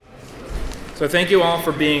So thank you all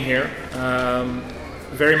for being here.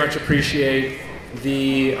 Very much appreciate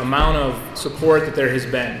the amount of support that there has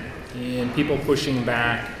been in people pushing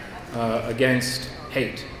back against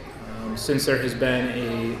hate. Since there has been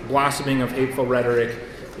a blossoming of hateful rhetoric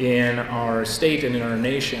in our state and in our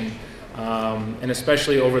nation, and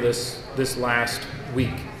especially over this last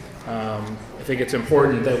week. I think it's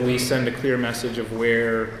important that we send a clear message of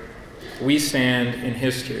where we stand in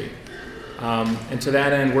history. And to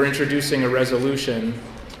that end, we're introducing a resolution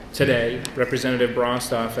today, Representative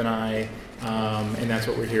Brostoff and I, and that's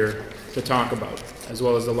what we're here to talk about, as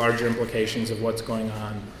well as the larger implications of what's going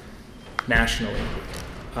on nationally.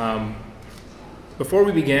 Before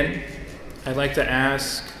we begin, I'd like to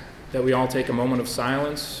ask that we all take a moment of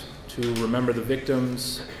silence to remember the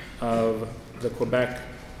victims of the Quebec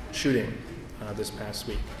shooting this past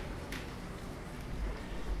week.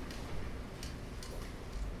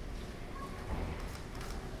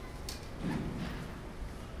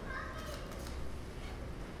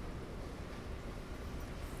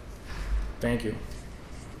 Thank you.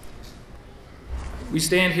 We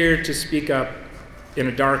stand here to speak up in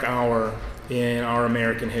a dark hour in our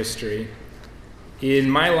American history. In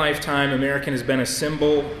my lifetime, America has been a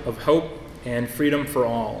symbol of hope and freedom for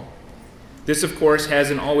all. This, of course,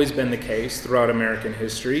 hasn't always been the case throughout American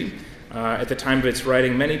history. At the time of its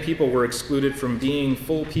writing, many people were excluded from being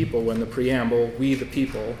full people when the preamble, "We the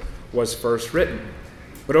People," was first written.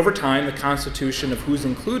 But over time, the constitution of who's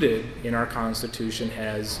included in our Constitution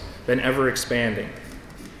has been ever expanding.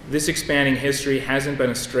 This expanding history hasn't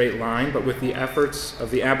been a straight line, but with the efforts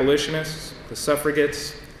of the abolitionists, the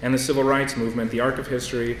suffragettes, and the civil rights movement, the arc of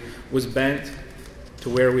history was bent to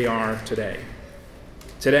where we are today.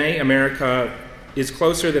 Today, America is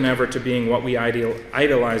closer than ever to being what we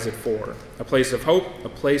idolize it for, a place of hope, a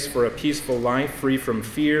place for a peaceful life free from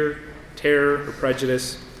fear, terror, or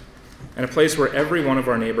prejudice, and a place where every one of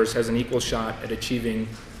our neighbors has an equal shot at achieving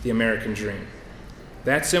the American dream.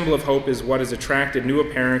 That symbol of hope is what has attracted new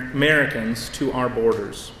Americans to our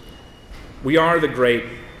borders. We are the great,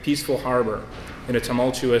 peaceful harbor in a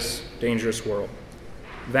tumultuous, dangerous world.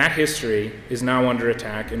 That history is now under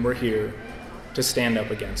attack, and we're here to stand up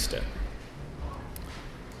against it.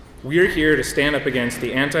 We're here to stand up against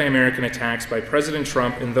the anti-American attacks by President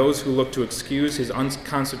Trump and those who look to excuse his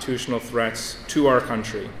unconstitutional threats to our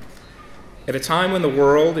country. At a time when the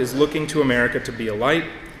world is looking to America to be a light,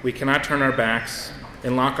 we cannot turn our backs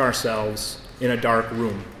and lock ourselves in a dark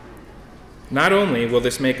room. Not only will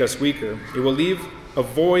this make us weaker, it will leave a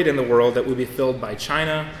void in the world that will be filled by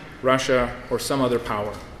China, Russia, or some other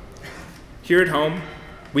power. Here at home,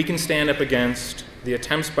 we can stand up against the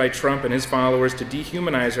attempts by Trump and his followers to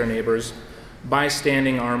dehumanize our neighbors by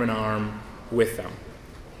standing arm in arm with them.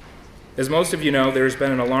 As most of you know, there has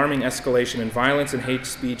been an alarming escalation in violence and hate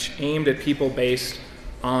speech aimed at people based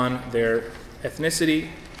on their ethnicity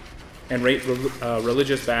and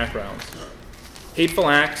religious backgrounds. Hateful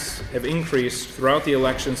acts have increased throughout the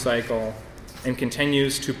election cycle and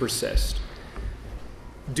continues to persist.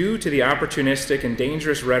 Due to the opportunistic and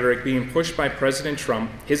dangerous rhetoric being pushed by President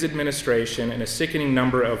Trump, his administration, and a sickening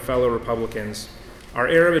number of fellow Republicans, our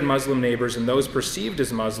Arab and Muslim neighbors and those perceived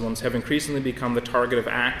as Muslims have increasingly become the target of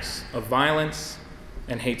acts of violence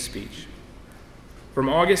and hate speech. From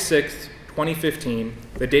August 6, 2015,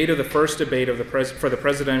 the date of the first debate for the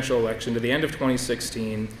presidential election, to the end of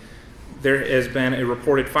 2016, there has been a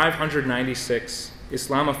reported 596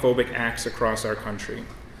 Islamophobic acts across our country.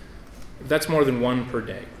 That's more than one per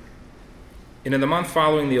day. And in the month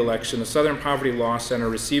following the election, the Southern Poverty Law Center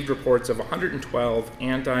received reports of 112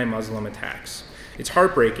 anti-Muslim attacks. It's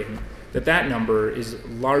heartbreaking that that number is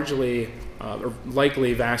largely, or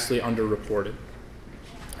likely vastly underreported.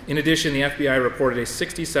 In addition, the FBI reported a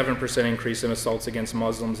 67% increase in assaults against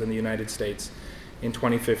Muslims in the United States in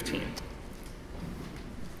 2015.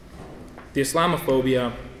 The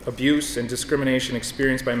Islamophobia, abuse, and discrimination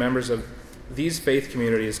experienced by members of these faith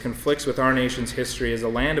communities conflicts with our nation's history as a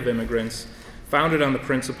land of immigrants founded on the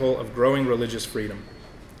principle of growing religious freedom.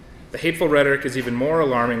 The hateful rhetoric is even more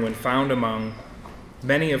alarming when found among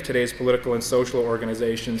many of today's political and social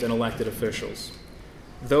organizations and elected officials.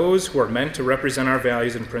 Those who are meant to represent our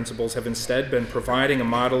values and principles have instead been providing a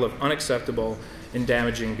model of unacceptable and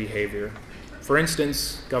damaging behavior. For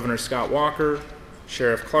instance, Governor Scott Walker,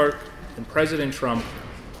 Sheriff Clark, and President Trump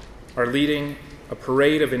are leading a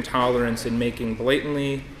parade of intolerance in making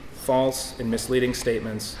blatantly false and misleading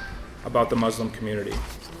statements about the Muslim community.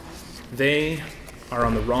 They are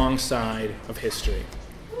on the wrong side of history.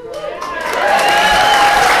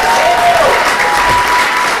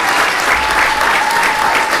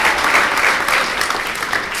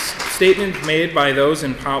 statements made by those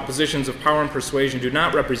in positions of power and persuasion do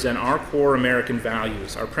not represent our core American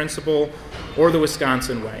values, our principle, or the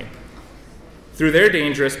Wisconsin way. Through their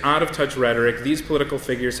dangerous, out-of-touch rhetoric, these political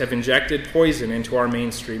figures have injected poison into our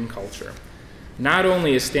mainstream culture. Not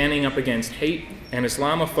only is standing up against hate and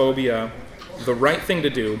Islamophobia the right thing to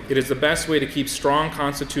do, it is the best way to keep strong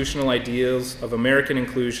constitutional ideals of American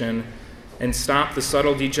inclusion and stop the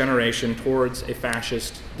subtle degeneration towards a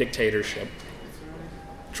fascist dictatorship.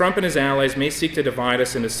 Trump and his allies may seek to divide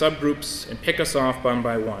us into subgroups and pick us off one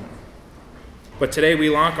by one. But today we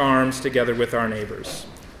lock arms together with our neighbors.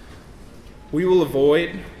 We will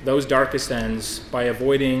avoid those darkest ends by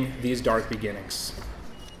avoiding these dark beginnings.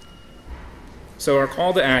 So our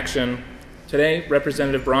call to action, today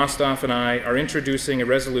Representative Brostoff and I are introducing a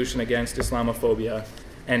resolution against Islamophobia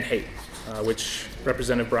and hate, which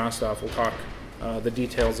Representative Brostoff will talk the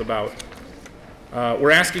details about.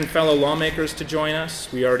 We're asking fellow lawmakers to join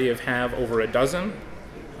us. We already have over a dozen.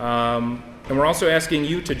 And we're also asking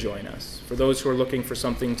you to join us. For those who are looking for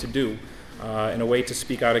something to do and a way to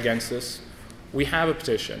speak out against this, we have a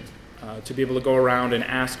petition to be able to go around and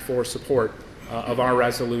ask for support of our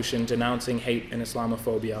resolution denouncing hate and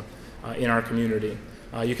Islamophobia in our community.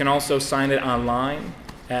 You can also sign it online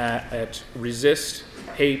at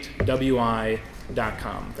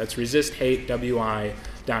resisthatewi.com. That's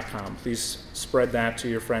resisthatewi.com. Please spread that to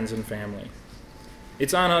your friends and family.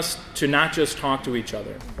 It's on us to not just talk to each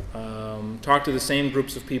other, talk to the same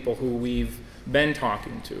groups of people who we've been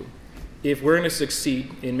talking to. If we're going to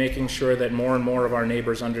succeed in making sure that more and more of our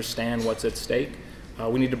neighbors understand what's at stake,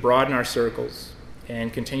 we need to broaden our circles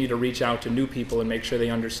and continue to reach out to new people and make sure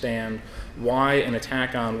they understand why an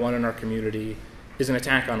attack on one in our community is an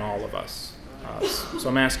attack on all of us. So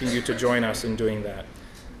I'm asking you to join us in doing that.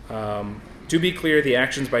 To be clear, the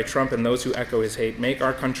actions by Trump and those who echo his hate make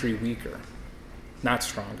our country weaker, not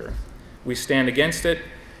stronger. We stand against it,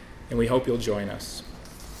 and we hope you'll join us.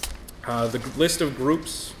 The list of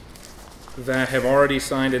groups that have already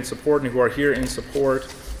signed in support and who are here in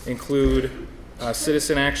support include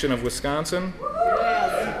Citizen Action of Wisconsin.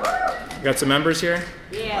 Yes. Got some members here?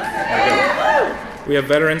 Yes. We have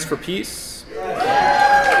Veterans for Peace.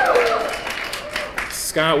 Yes.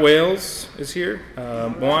 Scott Wales is here.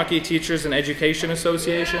 Milwaukee Teachers and Education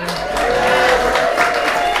Association.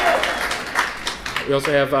 We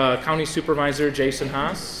also have County Supervisor Jason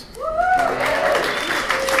Haas.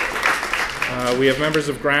 We have members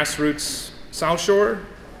of Grassroots South Shore.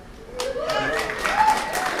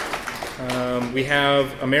 We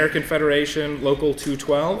have American Federation Local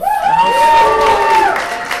 212 in the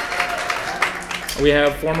House. We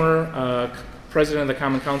have former President of the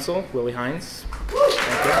Common Council, Willie Hines.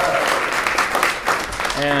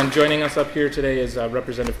 And joining us up here today is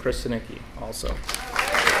Representative Chris Sinicki also.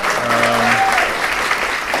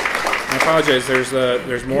 I apologize,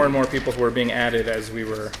 there's more and more people who are being added as we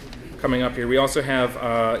were coming up here. We also have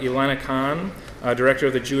Ilana Khan, Director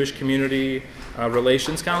of the Jewish Community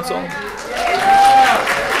Relations Council,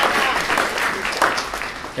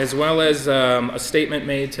 as well as a statement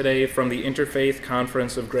made today from the Interfaith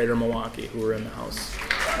Conference of Greater Milwaukee, who are in the House.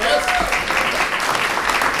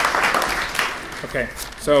 Okay,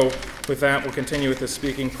 so with that, we'll continue with the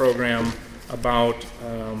speaking program about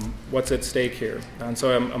what's at stake here. And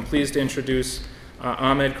so I'm pleased to introduce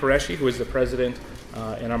Ahmed Qureshi, who is the president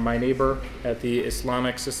and my neighbor at the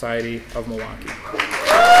Islamic Society of Milwaukee.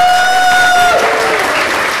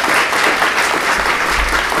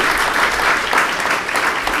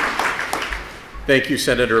 Thank you,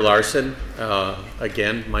 Senator Larson.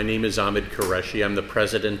 Again, my name is Ahmed Qureshi. I'm the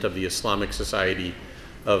president of the Islamic Society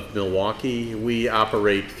of Milwaukee. We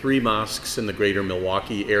operate 3 mosques in the greater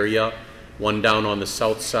Milwaukee area, one down on the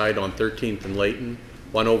south side on 13th and Layton,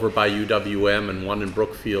 one over by UWM, and one in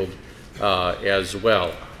Brookfield as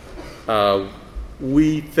well.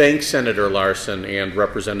 We thank Senator Larson and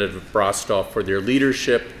Representative Brostoff for their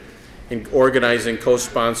leadership in organizing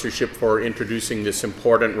co-sponsorship for introducing this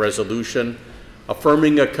important resolution,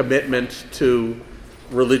 affirming a commitment to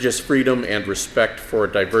religious freedom and respect for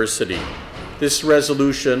diversity. This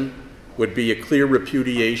resolution would be a clear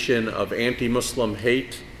repudiation of anti-Muslim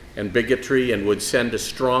hate and bigotry and would send a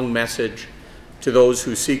strong message to those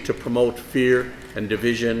who seek to promote fear and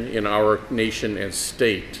division in our nation and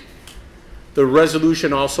state. The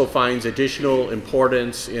resolution also finds additional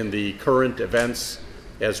importance in the current events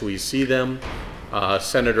as we see them.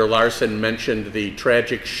 Senator Larson mentioned the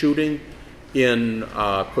tragic shooting in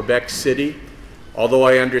Quebec City. Although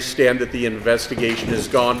I understand that the investigation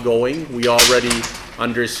is ongoing, we already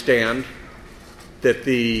understand that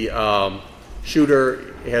the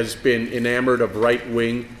shooter has been enamored of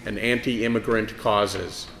right-wing and anti-immigrant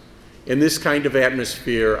causes. In this kind of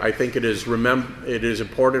atmosphere, I think it is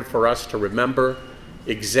important for us to remember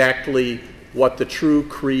exactly what the true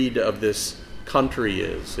creed of this country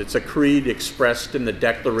is. It's a creed expressed in the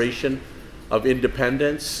Declaration of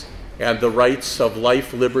Independence and the rights of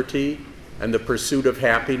life, liberty, and the pursuit of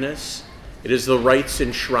happiness. It is the rights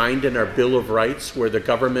enshrined in our Bill of Rights, where the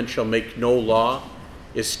government shall make no law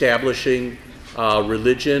establishing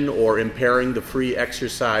religion or impairing the free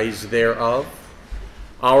exercise thereof.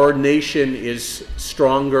 Our nation is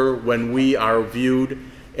stronger when we are viewed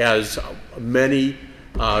as many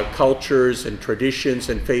cultures and traditions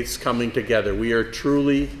and faiths coming together. We are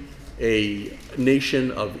truly a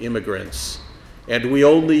nation of immigrants, and we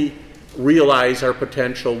only realize our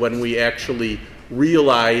potential when we actually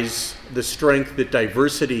realize the strength that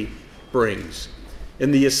diversity brings.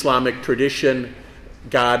 In the Islamic tradition,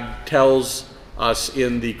 God tells us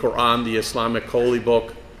in the Quran, the Islamic holy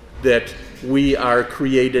book, that we are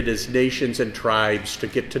created as nations and tribes to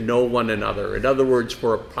get to know one another. In other words,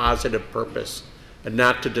 for a positive purpose, and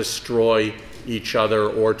not to destroy each other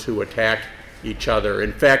or to attack each other.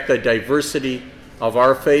 In fact, the diversity of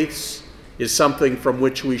our faiths is something from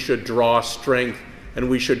which we should draw strength, and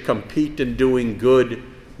we should compete in doing good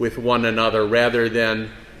with one another rather than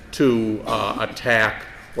to attack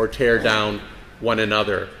or tear down one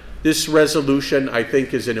another. This resolution, I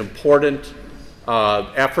think, is an important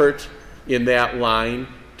effort in that line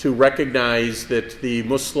to recognize that the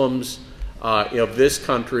Muslims of this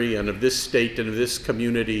country and of this state and of this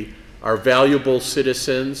community are valuable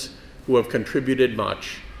citizens who have contributed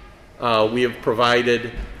much. We have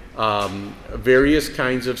provided various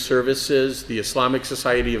kinds of services. The Islamic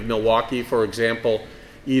Society of Milwaukee, for example,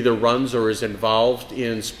 either runs or is involved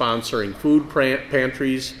in sponsoring food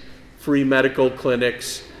pantries, free medical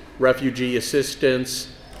clinics, refugee assistance,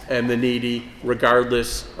 and the needy,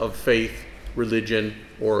 regardless of faith, religion,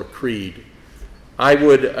 or creed. I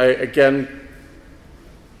would,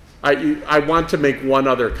 I want to make one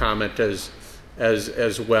other comment as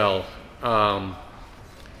well.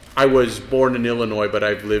 I was born in Illinois, but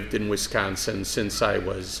I've lived in Wisconsin since I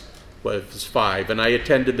was 5, and I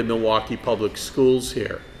attended the Milwaukee Public Schools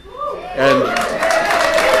here. And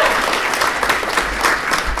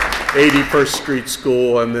 81st Street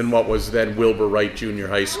School, and then what was then Wilbur Wright Junior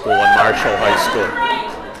High School and Marshall High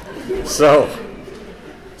School.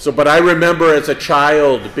 But I remember as a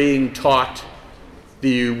child being taught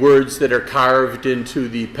the words that are carved into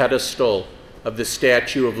the pedestal of the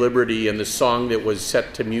Statue of Liberty and the song that was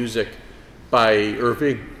set to music by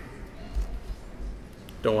Irving.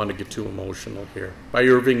 Don't want to get too emotional here. By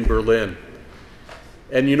Irving Berlin.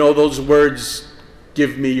 And you know, those words,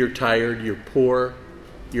 give me your tired, your poor,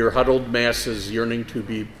 your huddled masses yearning to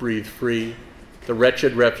be breathed free, the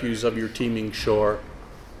wretched refuse of your teeming shore.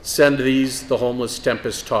 Send these, the homeless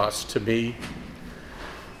tempest-tossed, to me.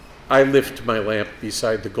 I lift my lamp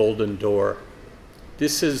beside the golden door.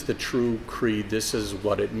 This is the true creed. This is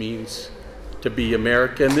what it means to be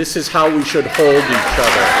American. This is how we should hold each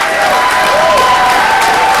other.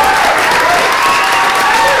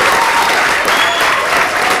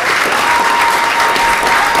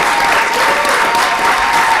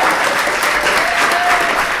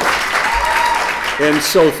 And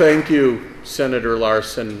so thank you, Senator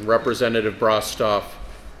Larson, Representative Brostoff,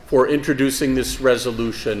 for introducing this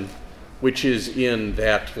resolution, which is in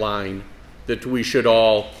that line, that we should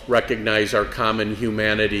all recognize our common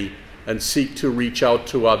humanity and seek to reach out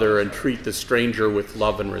to other and treat the stranger with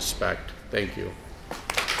love and respect. Thank you.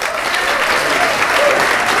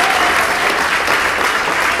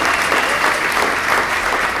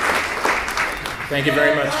 Thank you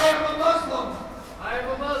very much. I am a Muslim. I am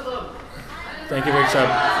a Muslim. Thank you, Bishop.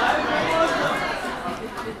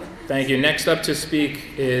 Thank you. Next up to speak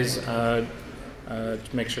is,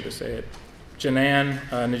 make sure to say it, Janan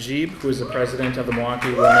Najib, who is the president of the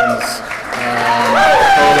Milwaukee Women's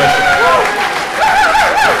Coalition.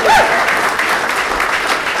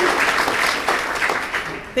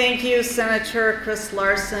 Thank you, Senator Chris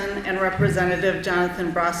Larson and Representative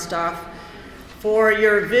Jonathan Brostoff, for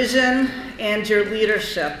your vision and your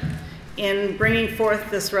leadership in bringing forth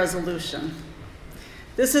this resolution.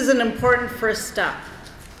 This is an important first step.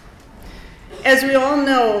 As we all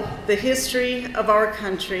know, the history of our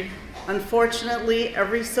country, unfortunately,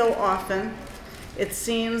 every so often, it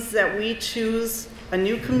seems that we choose a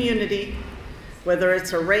new community, whether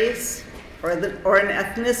it's a race or an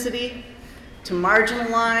ethnicity, to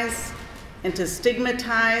marginalize and to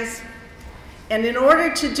stigmatize. And in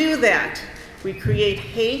order to do that, we create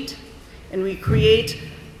hate and we create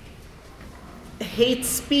hate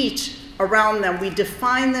speech around them. We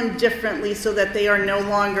define them differently so that they are no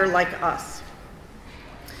longer like us.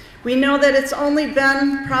 We know that it's only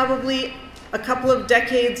been probably a couple of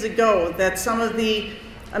decades ago that some of the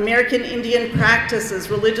American Indian practices,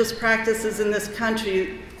 religious practices in this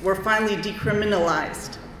country, were finally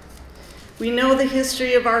decriminalized. We know the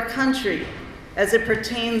history of our country as it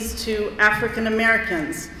pertains to African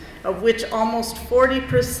Americans, of which almost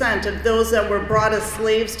 40% of those that were brought as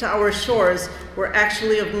slaves to our shores were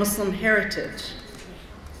actually of Muslim heritage.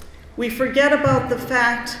 We forget about the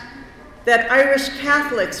fact that Irish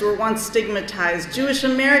Catholics were once stigmatized, Jewish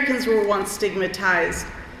Americans were once stigmatized,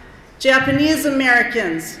 Japanese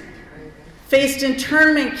Americans faced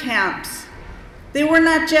internment camps. They were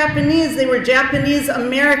not Japanese, they were Japanese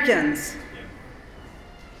Americans.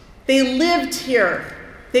 They lived here,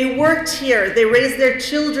 they worked here, they raised their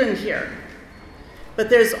children here. But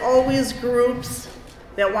there's always groups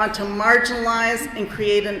that want to marginalize and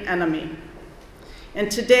create an enemy.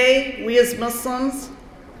 And today, we as Muslims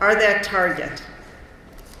are that target.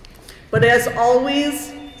 But as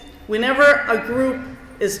always, whenever a group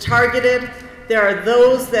is targeted, there are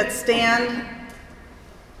those that stand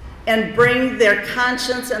and bring their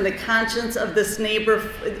conscience and the conscience of this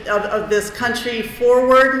of this country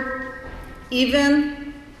forward,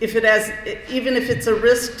 even if it's a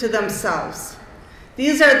risk to themselves.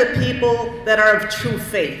 These are the people that are of true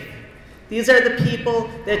faith. These are the people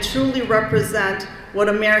that truly represent what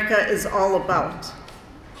America is all about.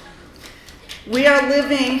 We are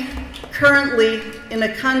living currently in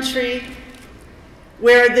a country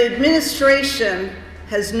where the administration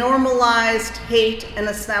has normalized hate and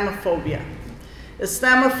Islamophobia.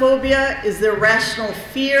 Islamophobia is the irrational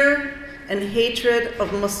fear and hatred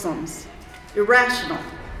of Muslims. Irrational,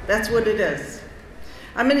 that's what it is.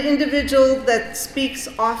 I'm an individual that speaks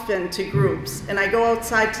often to groups, and I go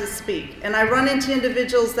outside to speak. And I run into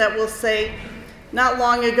individuals that will say, not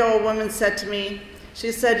long ago a woman said to me,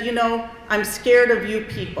 she said, you know, I'm scared of you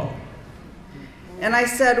people. And I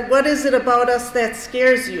said, what is it about us that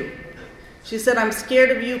scares you? She said, I'm scared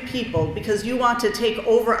of you people because you want to take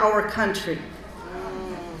over our country.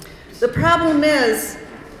 The problem is,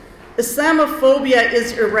 Islamophobia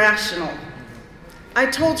is irrational. I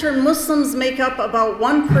told her Muslims make up about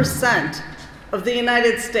 1% of the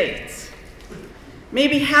United States.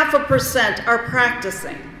 Maybe 0.5% are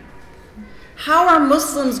practicing. How are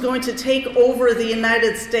Muslims going to take over the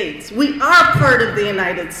United States? We are part of the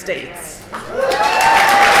United States.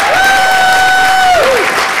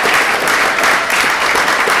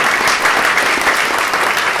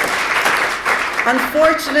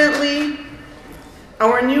 Unfortunately,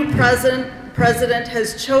 our new president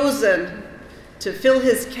has chosen to fill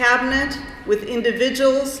his cabinet with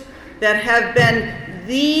individuals that have been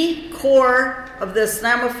the core of the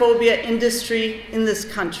Islamophobia industry in this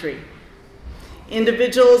country.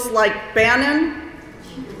 Individuals like Bannon,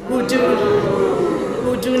 who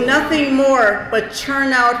do nothing more but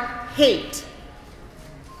churn out hate.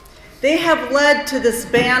 They have led to this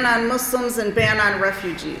ban on Muslims and ban on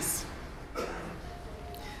refugees.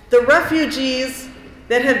 The refugees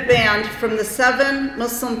that have banned from the 7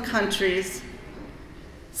 Muslim countries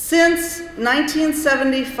since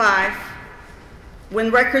 1975,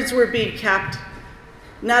 when records were being kept,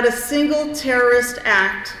 not a single terrorist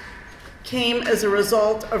act came as a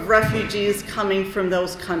result of refugees coming from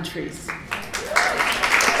those countries.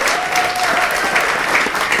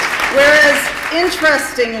 Whereas,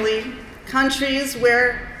 interestingly, countries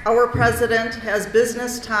where our president has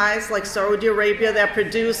business ties, like Saudi Arabia, that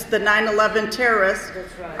produced the 9/11 terrorists,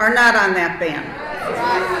 are not on that ban.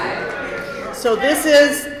 So this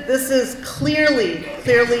is clearly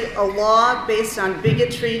a law based on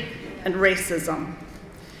bigotry and racism.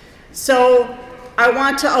 So I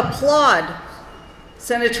want to applaud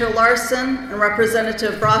Senator Larson and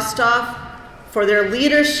Representative Brostoff for their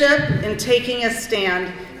leadership in taking a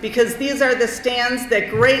stand, because these are the stands that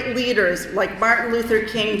great leaders like Martin Luther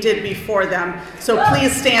King did before them. So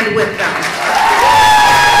please stand with them.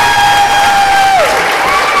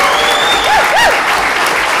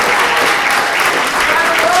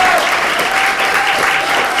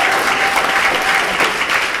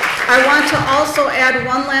 I want to also add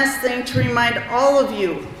one last thing to remind all of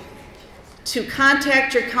you to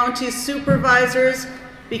contact your county supervisors,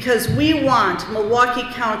 because we want Milwaukee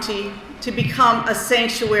County to become a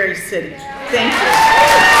sanctuary city. Thank you.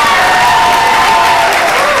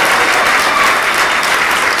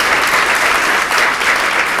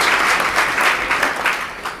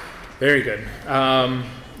 Very good.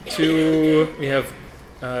 We have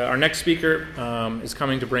our next speaker is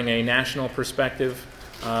coming to bring a national perspective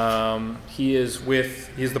He's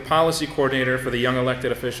the policy coordinator for the Young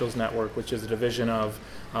Elected Officials Network, which is a division of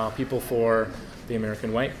People for the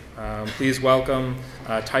American Way. Please welcome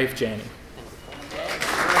Taif Jani.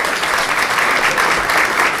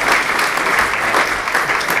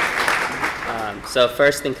 So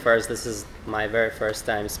first thing first, this is my very first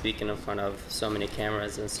time speaking in front of so many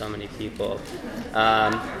cameras and so many people. I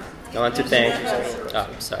want to thank,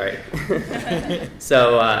 sorry.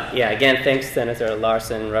 So again, thanks Senator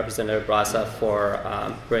Larson, Representative Brasov for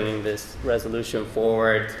bringing this resolution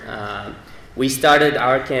forward. We started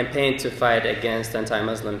our campaign to fight against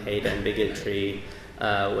anti-Muslim hate and bigotry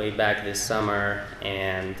way back this summer.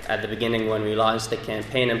 And at the beginning when we launched the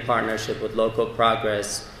campaign in partnership with Local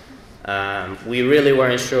Progress, we really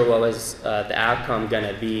weren't sure what was the outcome going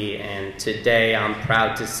to be, and today I'm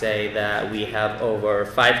proud to say that we have over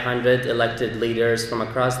 500 elected leaders from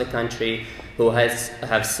across the country who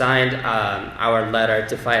have signed our letter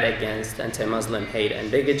to fight against anti-Muslim hate and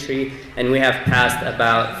bigotry, and we have passed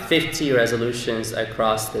about 50 resolutions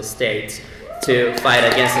across the states to fight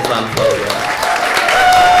against Islamophobia.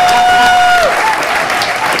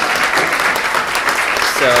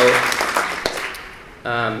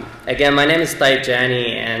 Again, my name is Taif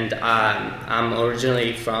Jani, and I'm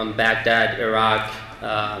originally from Baghdad, Iraq.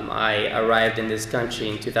 I arrived in this country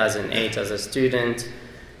in 2008 as a student,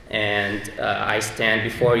 and I stand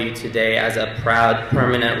before you today as a proud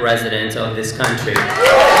permanent resident of this country. Thank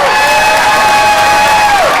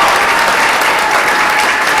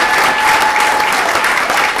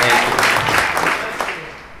you.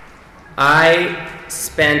 I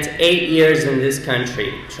spent 8 years in this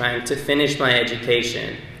country trying to finish my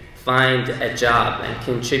education, find a job, and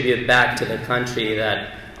contribute back to the country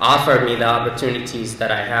that offered me the opportunities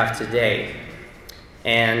that I have today.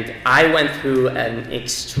 And I went through an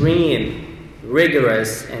extreme,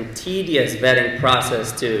 rigorous, and tedious vetting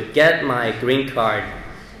process to get my green card.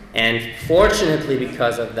 And fortunately,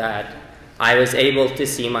 because of that, I was able to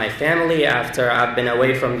see my family after I've been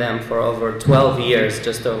away from them for over 12 years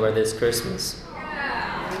just over this Christmas.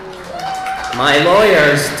 My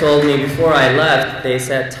lawyers told me before I left, they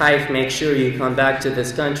said, Taif, make sure you come back to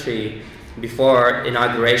this country before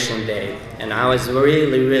Inauguration Day. And I was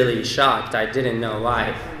really, really shocked. I didn't know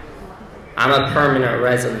why. I'm a permanent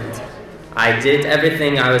resident. I did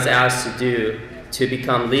everything I was asked to do to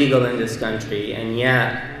become legal in this country, and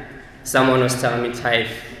yet someone was telling me,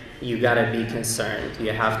 Taif, you gotta be concerned.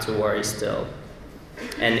 You have to worry still.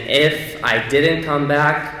 And if I didn't come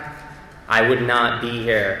back, I would not be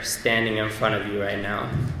here standing in front of you right now.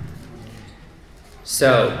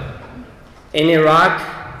 So, in Iraq,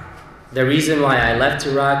 the reason why I left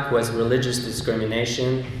Iraq was religious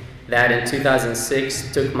discrimination that in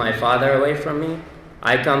 2006 took my father away from me.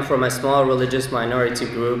 I come from a small religious minority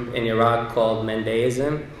group in Iraq called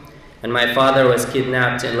Mandaeism, and my father was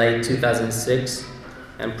kidnapped in late 2006,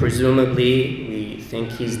 and presumably we think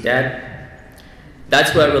he's dead.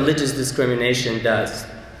 That's what religious discrimination does.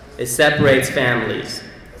 It separates families.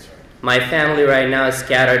 My family right now is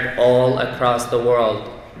scattered all across the world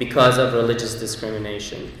because of religious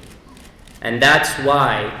discrimination. And that's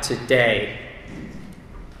why today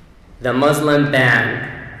the Muslim ban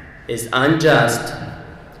is unjust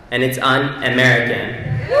and it's un-American.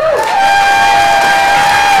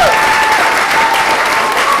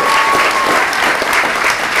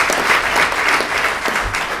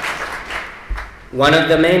 One of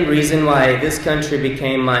the main reasons why this country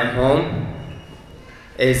became my home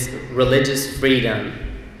is religious freedom.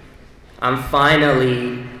 I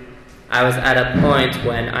was at a point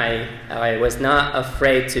when I was not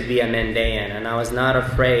afraid to be a Mandaean, and I was not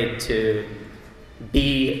afraid to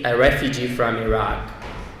be a refugee from Iraq.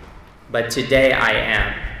 But today I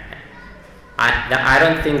am. I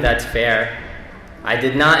don't think that's fair. I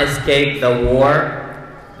did not escape the war,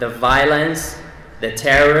 the violence, the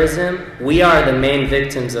terrorism. We are the main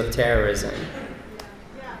victims of terrorism.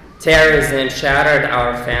 Terrorism shattered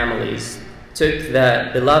our families, took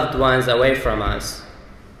the beloved ones away from us.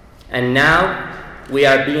 And now we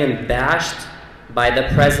are being bashed by the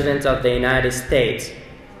President of the United States.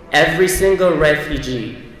 Every single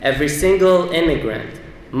refugee, every single immigrant,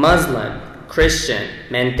 Muslim, Christian,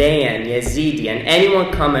 Mandaean, Yazidi, and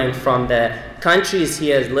anyone coming from the countries he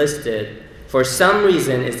has listed, for some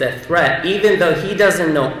reason is a threat, even though he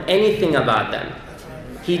doesn't know anything about them.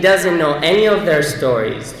 He doesn't know any of their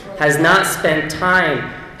stories, has not spent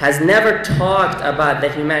time, has never talked about the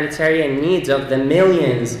humanitarian needs of the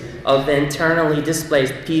millions of the internally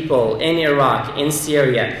displaced people in Iraq, in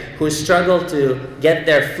Syria, who struggle to get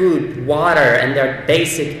their food, water, and their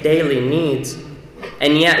basic daily needs.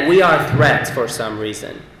 And yet we are threats for some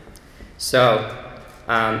reason. So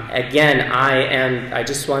Again, I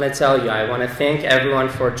just want to tell you, I want to thank everyone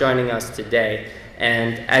for joining us today.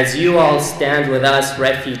 And as you all stand with us,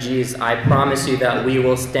 refugees, I promise you that we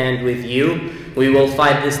will stand with you. We will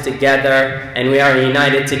fight this together, and we are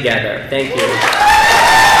united together. Thank you.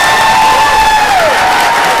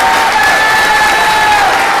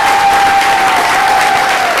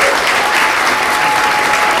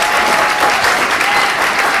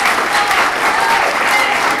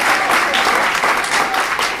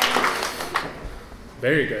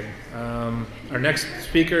 Very good. Our next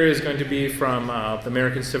speaker is going to be from the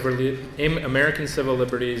American Civil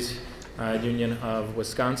Liberties Union of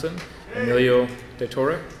Wisconsin, Emilio De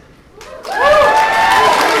Torre.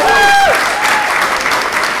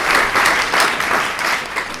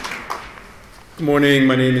 Good morning.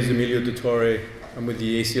 My name is Emilio De Torre. I'm with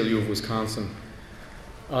the ACLU of Wisconsin.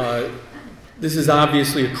 This is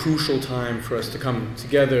obviously a crucial time for us to come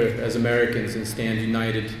together as Americans and stand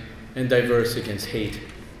united and diverse against hate.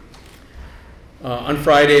 On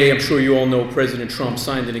Friday, I'm sure you all know, President Trump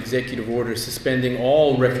signed an executive order suspending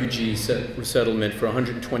all refugee resettlement for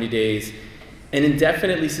 120 days and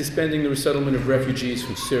indefinitely suspending the resettlement of refugees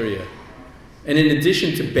from Syria. And in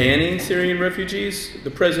addition to banning Syrian refugees, the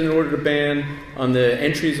president ordered a ban on the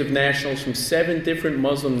entries of nationals from 7 different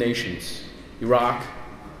Muslim nations: Iraq,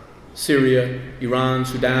 Syria, Iran,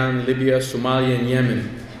 Sudan, Libya, Somalia, and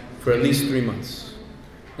Yemen, for at least 3 months.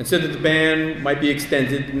 And said that the ban might be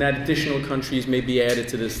extended and that additional countries may be added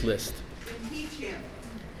to this list.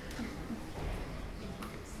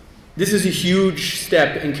 This is a huge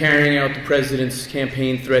step in carrying out the president's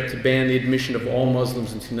campaign threat to ban the admission of all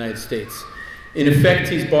Muslims into the United States. In effect,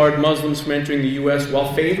 he's barred Muslims from entering the U.S.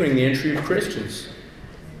 while favoring the entry of Christians.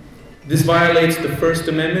 This violates the First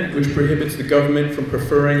Amendment, which prohibits the government from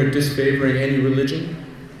preferring or disfavoring any religion.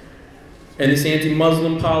 And this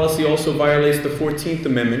anti-Muslim policy also violates the 14th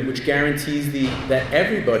Amendment, which guarantees that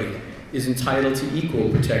everybody is entitled to equal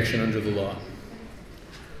protection under the law.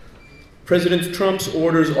 President Trump's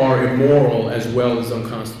orders are immoral as well as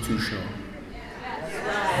unconstitutional.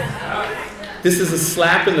 This is a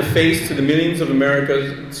slap in the face to the millions of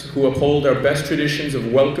Americans who uphold our best traditions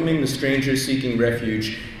of welcoming the strangers seeking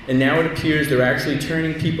refuge, and now it appears they're actually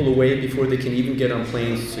turning people away before they can even get on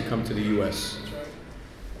planes to come to the U.S.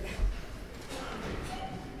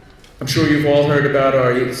 I'm sure you've all heard about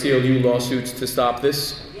our ACLU lawsuits to stop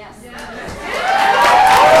this. Yes.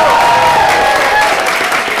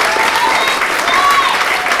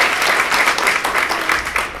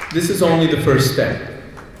 This is only the first step.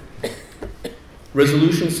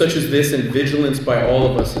 Resolutions such as this and vigilance by all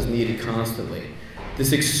of us is needed constantly.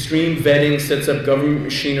 This extreme vetting sets up government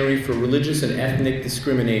machinery for religious and ethnic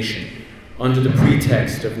discrimination under the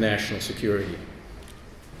pretext of national security.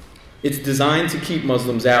 It's designed to keep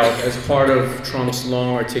Muslims out as part of Trump's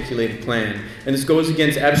long-articulated plan, and this goes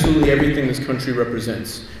against absolutely everything this country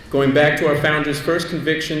represents. Going back to our founders' first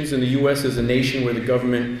convictions in the U.S. as a nation where the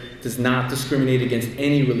government does not discriminate against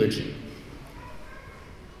any religion.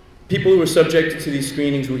 People who were subjected to these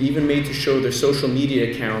screenings were even made to show their social media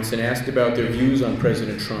accounts and asked about their views on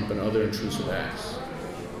President Trump and other intrusive acts.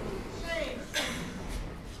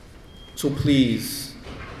 So please,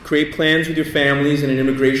 create plans with your families and an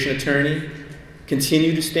immigration attorney.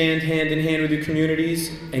 Continue to stand hand in hand with your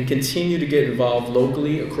communities and continue to get involved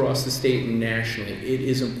locally, across the state, and nationally. It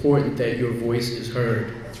is important that your voice is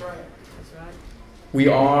heard. That's right. That's right. We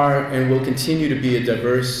are and will continue to be a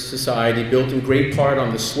diverse society built in great part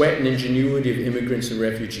on the sweat and ingenuity of immigrants and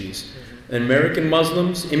refugees. And American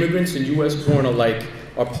Muslims, immigrants, and U.S. born alike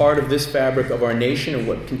are part of this fabric of our nation and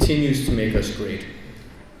what continues to make us great.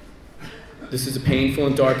 This is a painful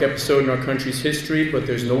and dark episode in our country's history, but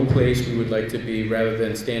there's no place we would like to be rather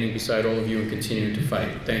than standing beside all of you and continuing to fight.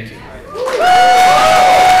 Thank you.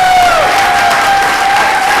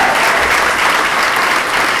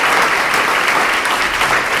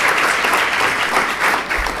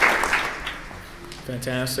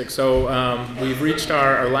 Fantastic. So we've reached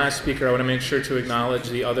our last speaker. I want to make sure to acknowledge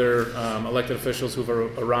the other elected officials who've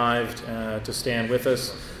arrived to stand with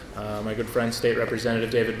us. My good friend, State Representative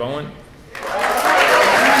David Bowen.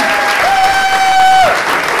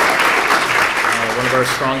 One of our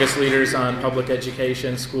strongest leaders on public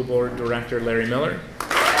education, School Board Director Larry Miller.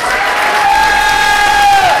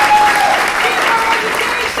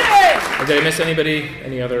 Did I miss anybody?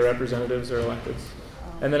 Any other representatives or electeds?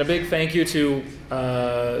 And then a big thank you to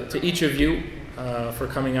each of you for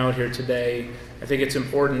coming out here today. I think it's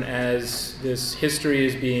important as this history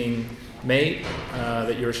is being made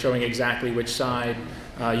that you're showing exactly which side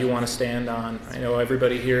you want to stand on. I know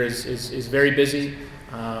everybody here is very busy.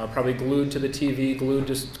 probably glued to the TV,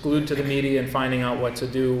 glued to the media and finding out what to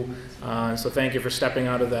do. So thank you for stepping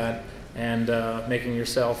out of that and making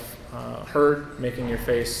yourself heard, making your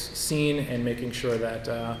face seen, and making sure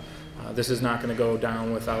that this is not going to go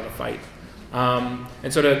down without a fight.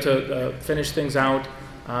 And so to finish things out,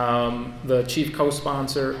 the chief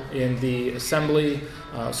co-sponsor in the Assembly,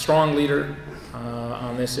 strong leader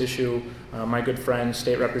on this issue, my good friend,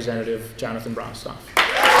 State Representative Jonathan Brostoff.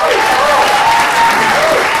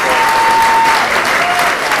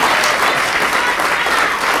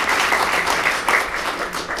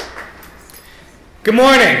 Good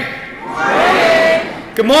morning. Good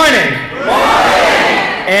morning. Good morning.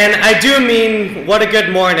 And I do mean what a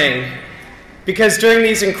good morning, because during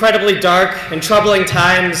these incredibly dark and troubling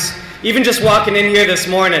times, even just walking in here this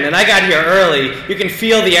morning, and I got here early, you can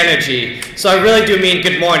feel the energy. So I really do mean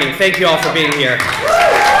good morning. Thank you all for being here.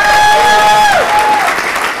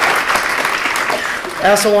 I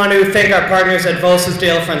also want to thank our partners at Voces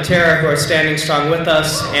de la Frontera who are standing strong with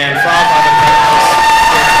us, and for all of our partners.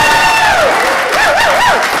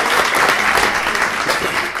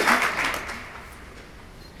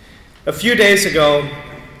 A few days ago,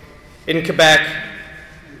 in Quebec,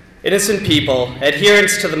 innocent people,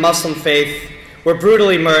 adherents to the Muslim faith, were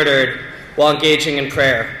brutally murdered while engaging in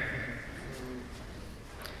prayer.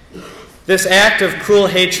 This act of cruel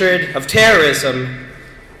hatred, of terrorism,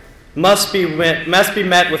 must be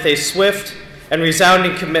met with a swift and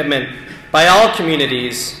resounding commitment by all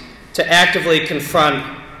communities to actively confront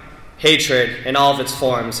hatred in all of its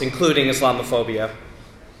forms, including Islamophobia.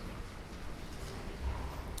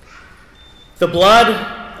 The blood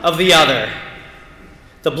of the other,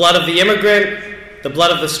 the blood of the immigrant, the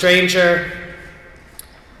blood of the stranger,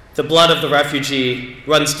 the blood of the refugee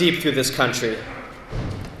runs deep through this country.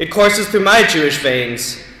 It courses through my Jewish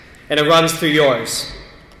veins, and it runs through yours.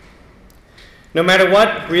 No matter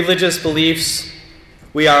what religious beliefs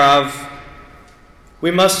we are of,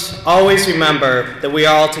 we must always remember that we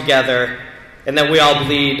are all together and that we all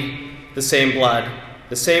bleed the same blood.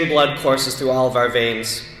 The same blood courses through all of our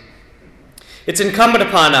veins. It's incumbent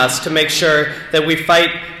upon us to make sure that we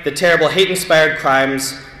fight the terrible hate-inspired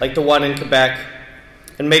crimes like the one in Quebec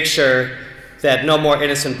and make sure that no more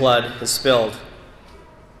innocent blood is spilled.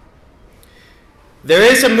 There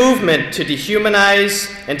is a movement to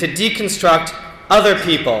dehumanize and to deconstruct other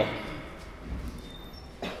people,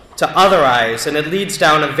 to otherize, and it leads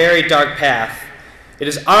down a very dark path. It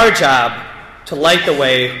is our job to light the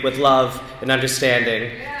way with love and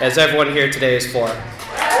understanding, as everyone here today is for.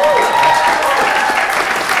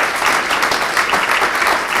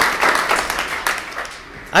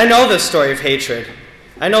 I know this story of hatred.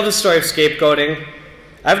 I know the story of scapegoating.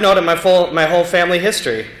 I've known it my whole family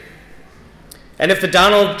history. And if the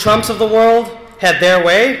Donald Trumps of the world had their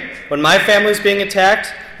way, when my family was being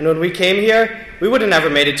attacked and when we came here, we would have never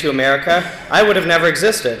made it to America. I would have never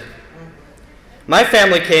existed. My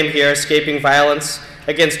family came here escaping violence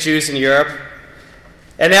against Jews in Europe.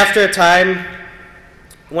 And after a time,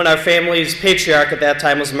 when our family's patriarch at that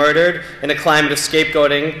time was murdered in a climate of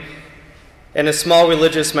scapegoating, and a small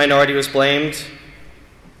religious minority was blamed,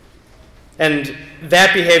 and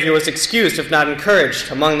that behavior was excused, if not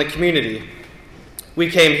encouraged, among the community. We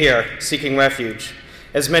came here seeking refuge,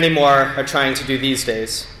 as many more are trying to do these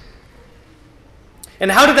days.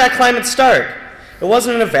 And how did that climate start? It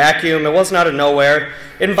wasn't in a vacuum, it wasn't out of nowhere.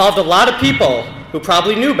 It involved a lot of people who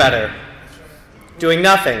probably knew better, doing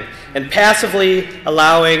nothing, and passively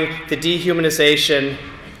allowing the dehumanization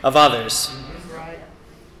of others.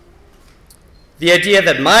 The idea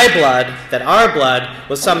that my blood, that our blood,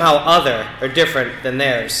 was somehow other or different than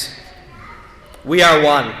theirs. We are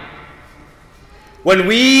one. When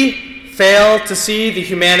we fail to see the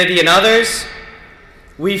humanity in others,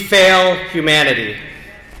 we fail humanity.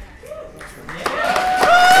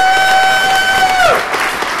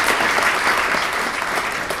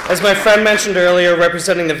 As my friend mentioned earlier,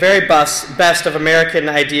 representing the very best of American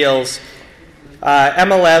ideals,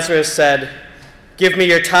 Emma Lazarus said, "Give me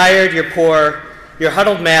your tired, your poor, your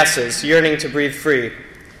huddled masses yearning to breathe free.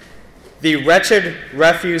 The wretched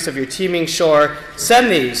refuse of your teeming shore,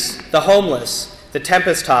 send these, the homeless, the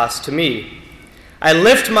tempest-tossed, to me. I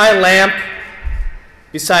lift my lamp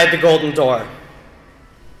beside the golden door."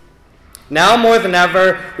 Now more than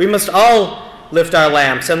ever, we must all lift our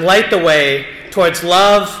lamps and light the way towards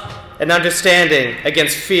love and understanding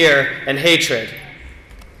against fear and hatred.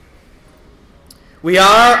 We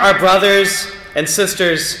are our brothers and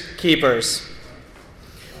sisters' keepers,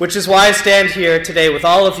 which is why I stand here today with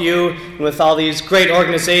all of you and with all these great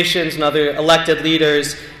organizations and other elected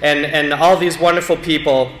leaders and all these wonderful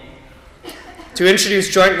people to introduce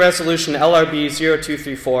Joint Resolution LRB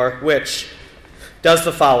 0234, which does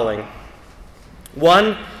the following.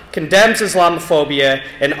 1. Condemns Islamophobia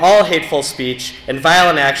and all hateful speech and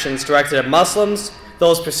violent actions directed at Muslims,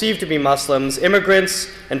 those perceived to be Muslims, immigrants,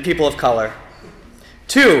 and people of color.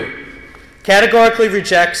 2. Categorically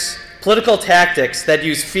rejects political tactics that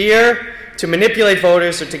use fear to manipulate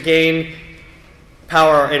voters or to gain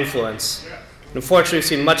power or influence. Unfortunately, we've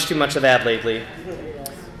seen much too much of that lately.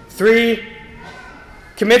 3.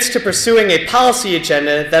 Commits to pursuing a policy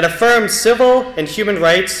agenda that affirms civil and human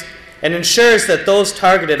rights and ensures that those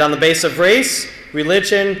targeted on the basis of race,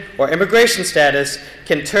 religion, or immigration status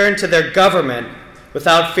can turn to their government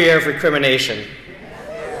without fear of recrimination.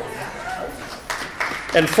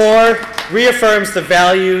 And 4, reaffirms the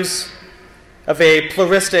values of a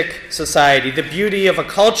pluralistic society, the beauty of a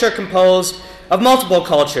culture composed of multiple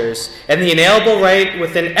cultures, and the inalienable right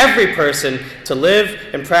within every person to live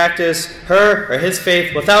and practice her or his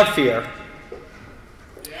faith without fear.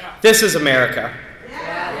 This is America.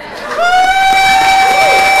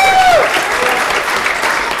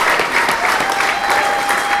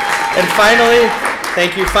 And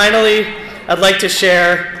finally, I'd like to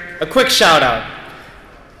share a quick shout out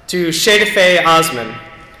to Shadafeh Osman,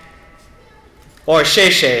 or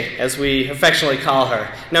Shay, as we affectionately call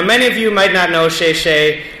her. Now, many of you might not know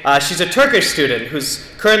Shay. She's a Turkish student who's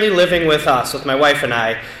currently living with us, with my wife and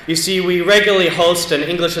I. You see, we regularly host an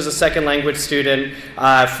English as a second language student,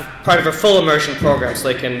 part of our full immersion program, so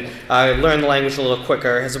they can learn the language a little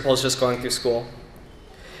quicker as opposed to just going through school.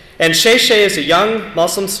 And Shay is a young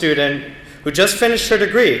Muslim student who just finished her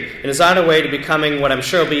degree and is on her way to becoming what I'm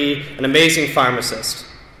sure will be an amazing pharmacist.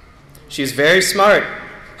 She's very smart,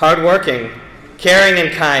 hardworking, caring,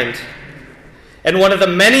 and kind, and one of the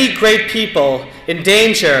many great people in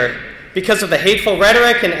danger because of the hateful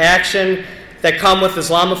rhetoric and action that come with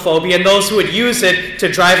Islamophobia and those who would use it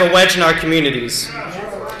to drive a wedge in our communities.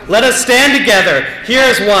 Let us stand together. Here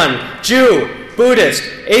is one: Jew, Buddhist,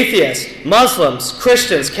 atheist, Muslims,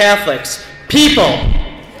 Christians, Catholics, people,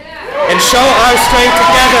 and show our strength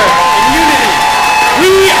together in unity.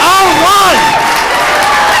 We are one!